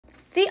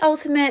The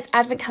Ultimate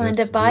Advent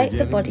Calendar by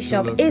The Body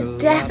Shop is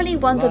definitely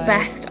one of the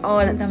best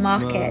on the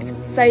market.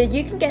 So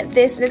you can get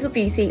this little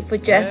beauty for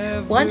just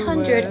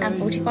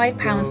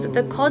 £145, but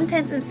the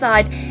contents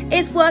inside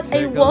is worth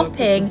a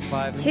whopping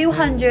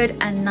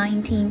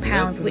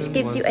 £219, which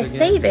gives you a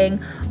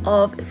saving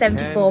of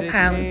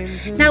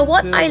 £74. Now,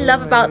 what I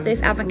love about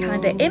this Advent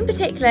Calendar in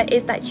particular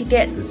is that you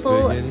get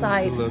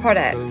full-size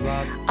products.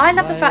 I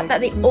love the fact that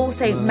they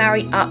also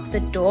marry up the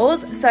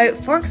doors. So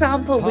for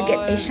example, we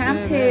get a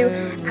shampoo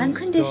and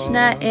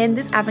conditioner in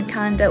this Advent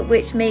Calendar,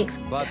 which makes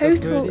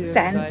total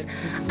sense.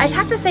 I'd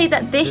have to say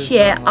that this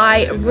year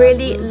I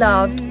really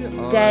loved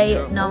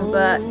day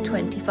number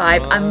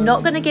 25. I'm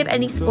not going to give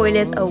any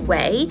spoilers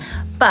away,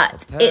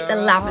 but it's a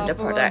lavender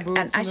product,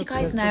 and as you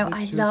guys know,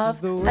 I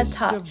love a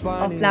touch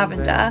of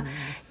lavender.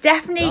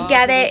 Definitely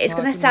get it. It's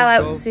going to sell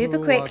out super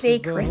quickly.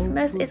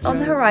 Christmas is on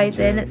the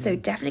horizon, so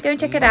definitely go and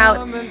check it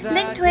out.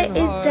 Link to it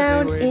is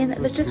down in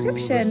the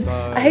description.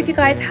 I hope you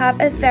guys have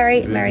a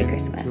very Merry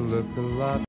Christmas.